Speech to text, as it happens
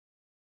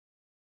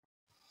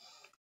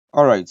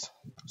All right,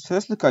 so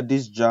let's look at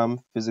this JAMB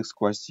physics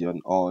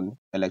question on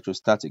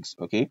electrostatics.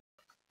 Okay,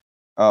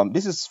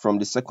 this is from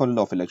the second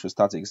law of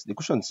electrostatics. The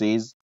question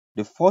says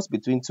the force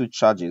between two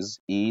charges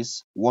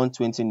is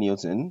 120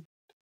 Newton.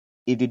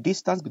 If the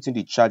distance between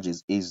the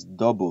charges is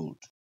doubled,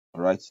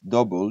 all right,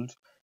 doubled,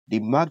 the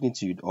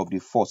magnitude of the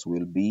force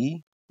will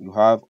be, you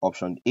have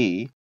option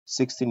A,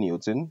 60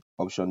 Newton,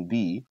 option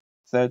B,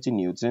 30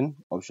 Newton,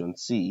 option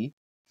C,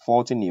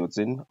 40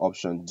 Newton,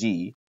 option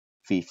D,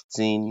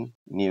 15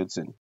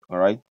 Newton. All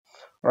right.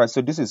 All right,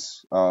 so this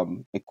is a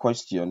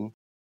question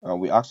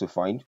we asked to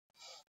find.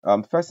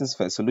 First things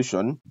first,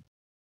 solution.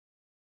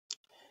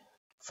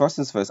 First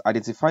things first,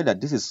 identify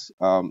that this is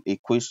a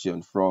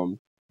question from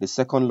the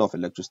second law of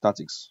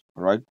electrostatics.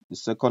 All right, the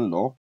second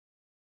law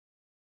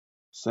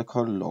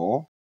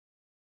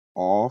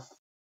of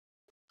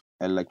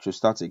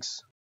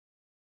electrostatics.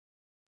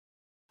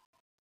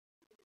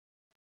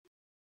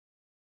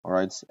 All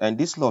right, and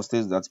this law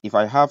states that if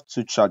I have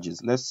two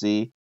charges, let's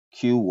say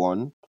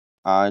Q1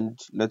 and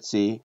let's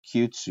say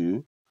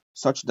Q2,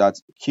 such that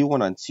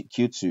Q1 and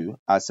Q2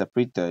 are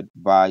separated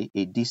by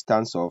a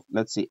distance of,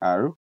 let's say,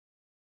 R.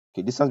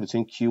 Okay, distance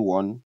between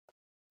Q1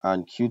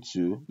 and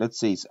Q2, let's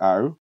say it's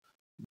R.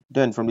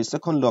 Then from the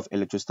second law of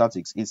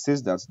electrostatics, it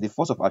says that the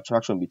force of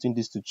attraction between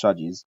these two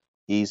charges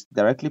is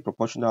directly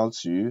proportional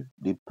to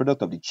the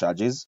product of the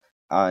charges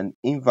and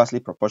inversely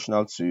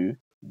proportional to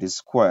the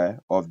square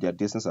of their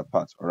distance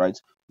apart. All right,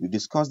 we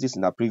discussed this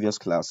in our previous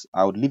class.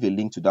 I would leave a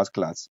link to that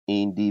class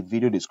in the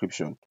video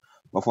description.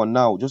 But for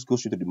now, just go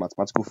straight to the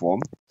mathematical form.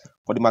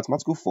 For the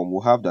mathematical form,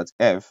 we'll have that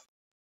F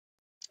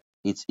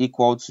is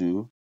equal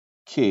to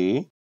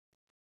K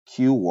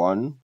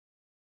Q1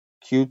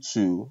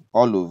 Q2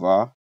 all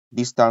over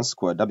distance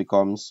squared. That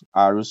becomes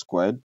R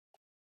squared.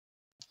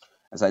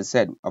 As I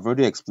said, I've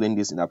already explained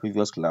this in our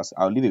previous class.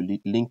 I'll leave a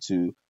link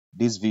to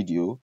this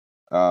video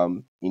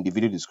in the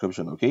video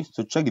description. Okay,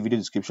 so check the video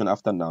description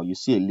after now. You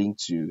see a link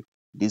to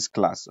this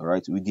class. All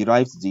right, we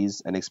derived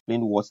this and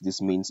explained what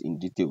this means in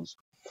details.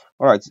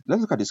 All right,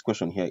 let's look at this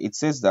question here. It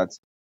says that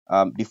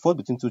the force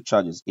between two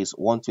charges is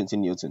 120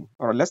 Newton.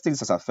 All right, let's take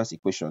this as our first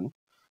equation.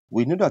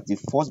 We know that the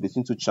force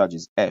between two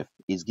charges F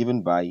is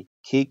given by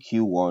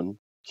KQ1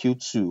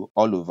 Q2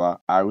 all over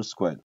R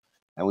squared.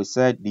 And we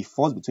said the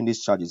force between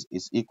these charges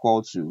is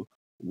equal to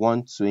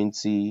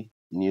 120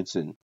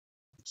 Newton.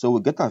 So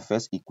we get our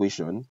first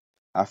equation.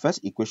 Our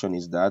first equation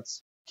is that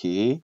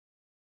K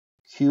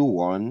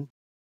Q1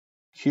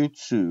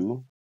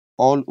 Q2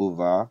 all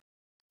over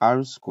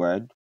R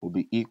squared will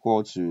be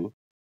equal to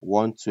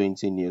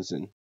 120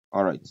 Newton.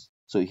 All right,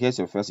 so here's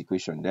your first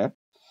equation there.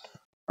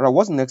 All right,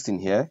 what's next in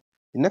here?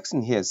 The next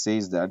thing here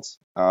says that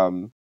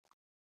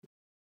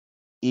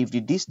if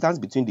the distance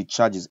between the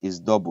charges is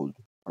doubled,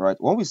 all right,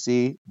 when we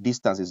say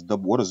distance is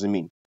double, what does it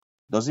mean?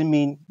 Does it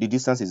mean the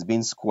distance is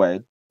being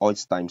squared or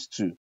it's times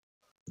 2?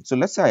 So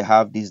let's say I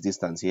have this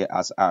distance here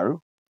as R.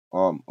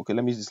 Okay,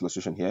 let me use this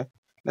illustration here.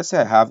 Let's say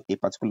I have a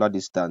particular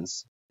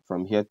distance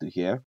from here to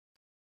here.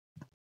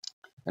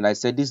 And I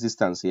said this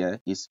distance here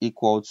is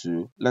equal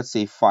to, let's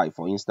say 5,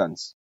 for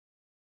instance.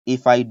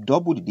 If I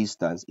double the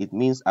distance, it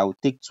means I will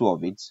take 2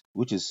 of it,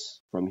 which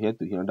is from here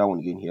to here, another one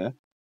again here.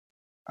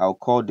 I'll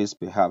call this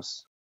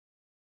perhaps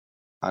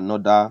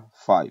another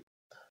 5.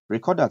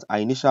 Recall that our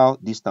initial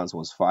distance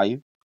was 5.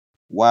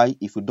 Why?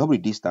 If we double the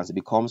distance, it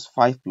becomes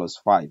 5 plus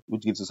 5,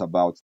 which gives us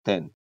about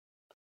 10.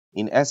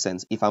 In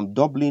essence, if I'm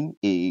doubling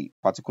a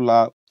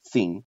particular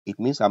thing, it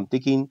means I'm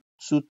taking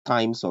 2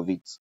 times of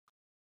it.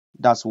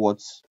 That's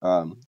what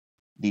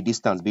the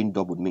distance being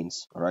doubled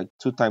means, all right?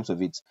 2 times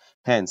of it.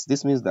 Hence,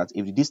 this means that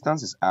if the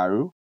distance is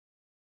R,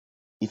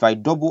 if I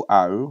double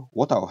R,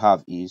 what I'll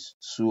have is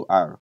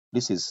 2R.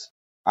 This is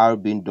R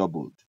being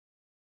doubled,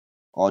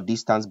 or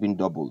distance being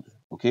doubled,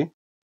 okay?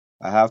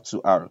 I have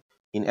 2R.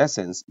 In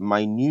essence,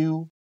 my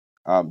new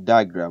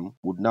diagram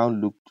would now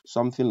look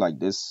something like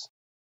this,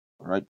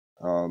 all right?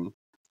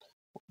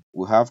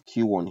 We have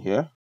Q1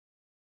 here,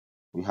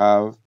 we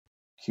have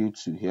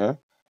Q2 here,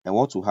 and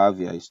what we have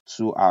here is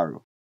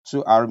 2R.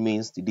 2R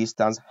means the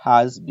distance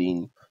has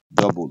been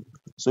doubled.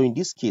 So in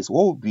this case,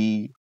 what would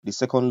be the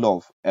second law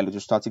of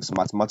electrostatics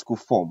mathematical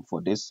form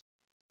for this?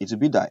 It will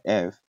be that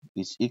F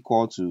is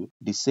equal to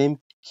the same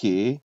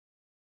K,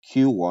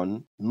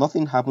 Q1,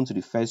 nothing happened to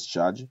the first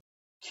charge,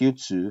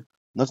 Q2,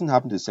 nothing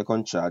happened to the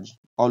second charge,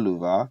 all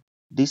over,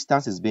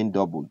 distance is being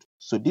doubled.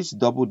 So this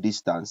double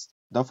distance,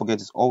 don't forget,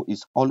 it's all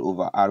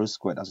over R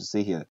squared, as we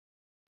say here.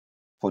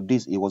 For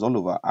this, it was all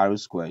over R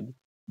squared.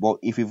 But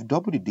if you've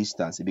doubled the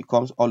distance, it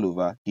becomes all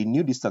over. The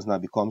new distance now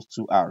becomes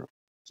 2R.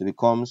 So it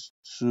becomes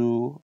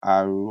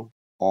 2R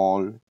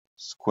all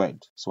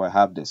squared. So I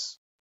have this.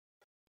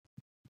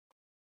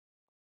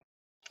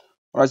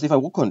 Alright, so if I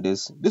work on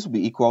this, this will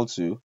be equal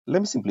to,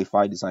 let me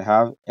simplify this. I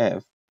have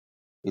F,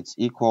 it's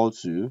equal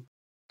to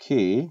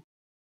K,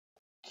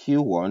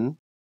 Q1,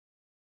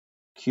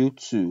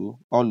 Q2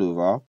 all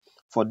over.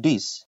 For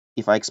this,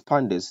 if I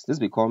expand this, this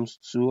becomes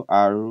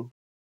 2R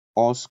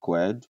all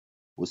squared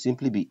will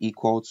simply be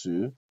equal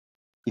to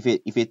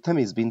if a term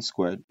is being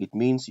squared, it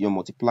means you're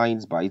multiplying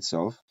it by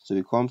itself. So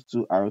it becomes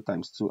 2r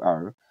times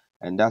 2r,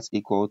 and that's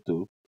equal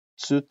to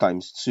 2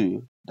 times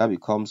 2, that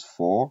becomes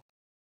 4,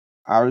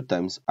 r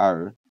times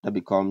r, that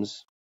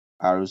becomes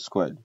r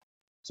squared.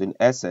 So in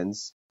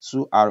essence,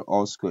 2r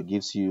all squared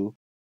gives you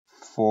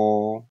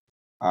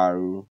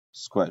 4r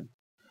squared.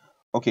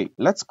 Okay,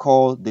 let's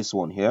call this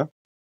one here.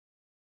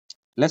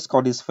 Let's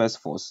call this first.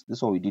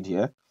 This one we did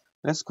here.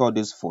 Let's call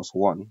this first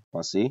 1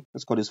 per se.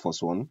 Let's call this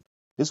first 1.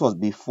 This was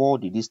before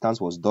the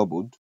distance was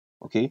doubled.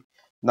 Okay.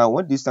 Now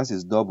when distance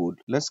is doubled,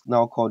 let's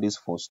now call this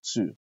first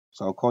 2.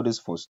 So I'll call this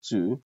first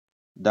 2.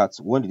 That's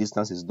when the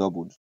distance is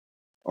doubled.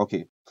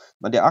 Okay.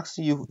 Now they're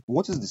asking you,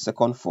 what is the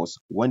second force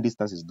when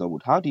distance is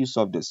doubled? How do you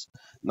solve this?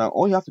 Now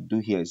all you have to do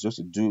here is just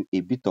to do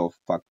a bit of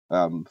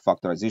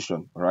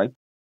factorization. All right.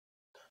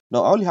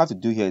 Now, all you have to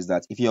do here is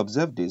that if you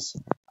observe this,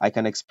 I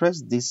can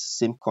express this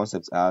same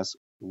concept as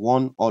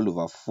 1 all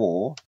over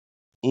 4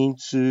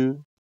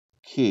 into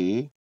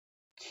k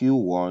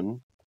q1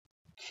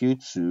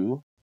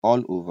 q2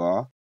 all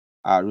over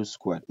r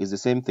squared. It's the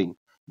same thing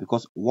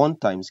because 1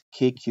 times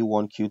k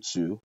q1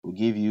 q2 will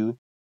give you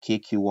k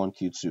q1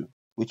 q2,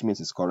 which means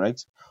it's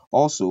correct.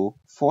 Also,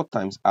 4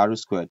 times r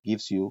squared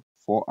gives you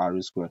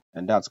 4r squared,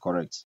 and that's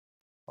correct.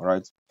 All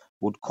right,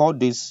 would call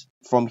this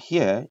from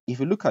here. If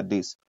you look at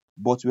this,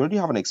 but we already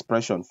have an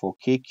expression for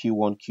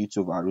kq1 q2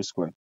 over r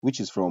squared, which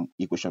is from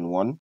equation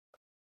 1.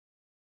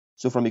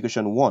 So from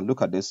equation 1,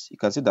 look at this, you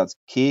can see that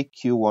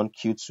kq1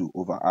 q2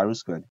 over r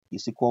squared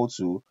is equal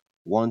to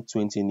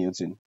 120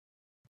 newton.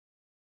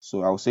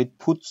 So I'll say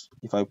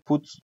if I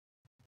put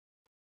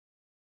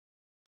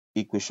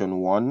equation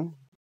 1,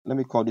 let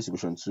me call this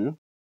equation 2,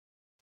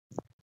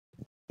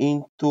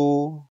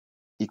 into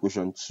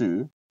equation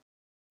 2,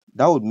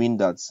 that would mean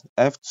that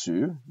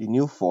F2, the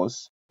new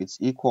force, it's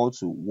equal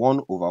to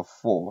 1 over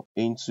 4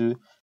 into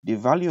the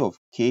value of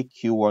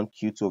kq1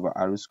 q2 over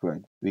r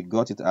squared. We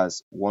got it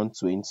as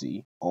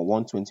 120 or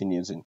 120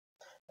 newton.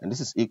 And this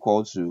is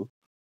equal to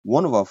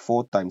 1 over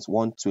 4 times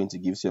 120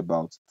 gives you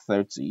about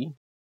 30.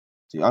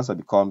 So your answer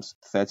becomes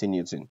 30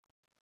 newton.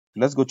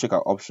 Let's go check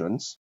our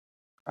options.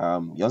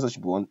 Your answer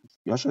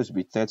should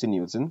be 30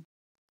 newton.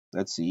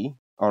 Let's see.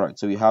 All right,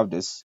 so we have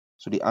this.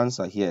 So the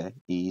answer here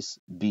is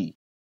B.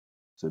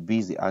 So B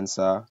is the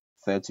answer,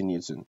 30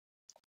 newton.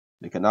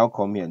 You can now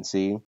come here and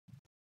say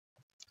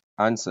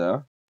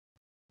answer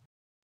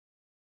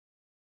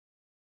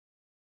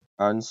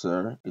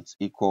it's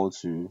equal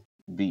to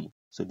B.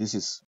 So this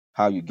is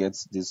how you get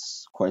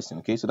this question.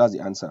 Okay, so that's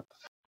the answer.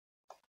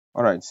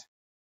 All right,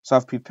 so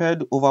I've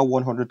prepared over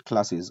 100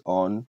 classes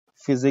on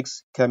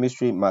physics,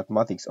 chemistry,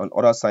 mathematics, and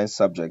other science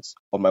subjects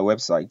on my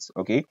website.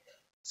 Okay,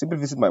 simply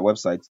visit my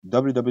website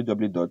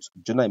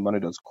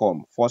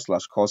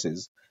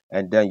www.jonahemmanuel.com/courses,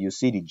 and then you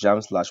see the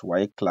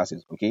JAMB/YA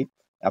classes. Okay,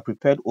 I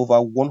prepared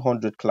over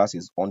 100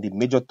 classes on the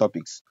major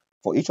topics.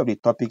 For each of the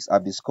topics,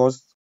 I've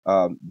discussed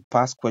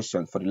past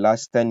questions for the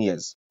last 10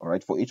 years. All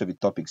right, for each of the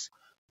topics.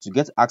 To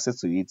get access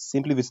to it,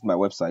 simply visit my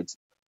website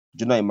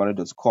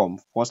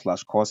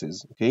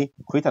jonahemmanuel.com/courses. Okay,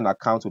 create an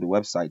account with the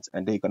website,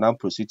 and then you can now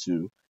proceed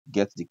to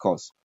get the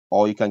course,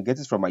 or you can get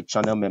it from my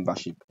channel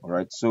membership. All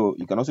right, so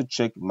you can also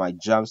check my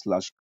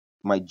jam/YA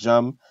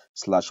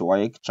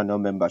channel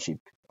membership.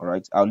 All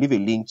right, I'll leave a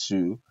link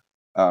to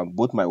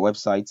both my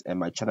website and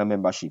my channel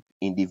membership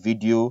in the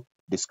video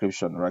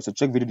description. All right, so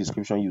check video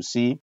description, you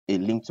see a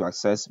link to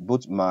access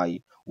both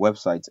my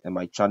website and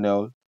my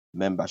channel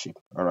membership.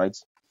 All right,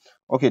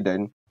 okay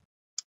then.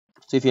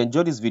 So if you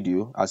enjoyed this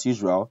video, as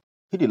usual,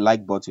 hit the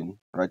like button,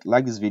 right?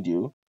 Like this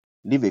video,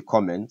 leave a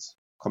comment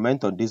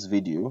on this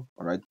video,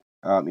 all right?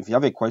 If you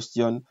have a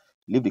question,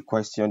 leave the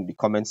question in the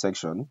comment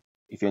section.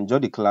 If you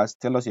enjoyed the class,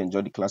 tell us you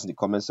enjoyed the class in the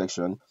comment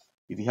section.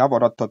 If you have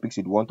other topics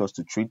you'd want us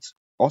to treat,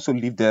 also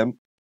leave them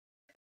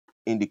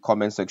in the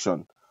comment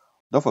section.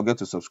 Don't forget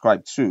to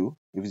subscribe too.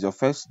 If it's your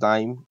first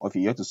time or if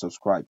you're yet to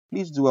subscribe,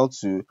 please do well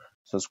to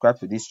subscribe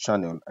to this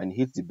channel and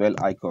hit the bell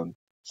icon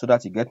so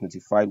that you get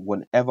notified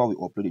whenever we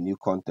upload a new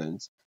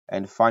content.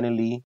 And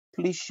finally,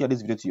 please share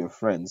this video to your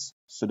friends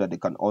so that they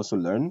can also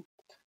learn.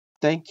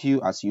 Thank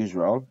you as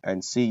usual,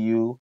 and see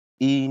you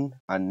in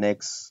our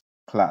next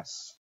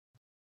class.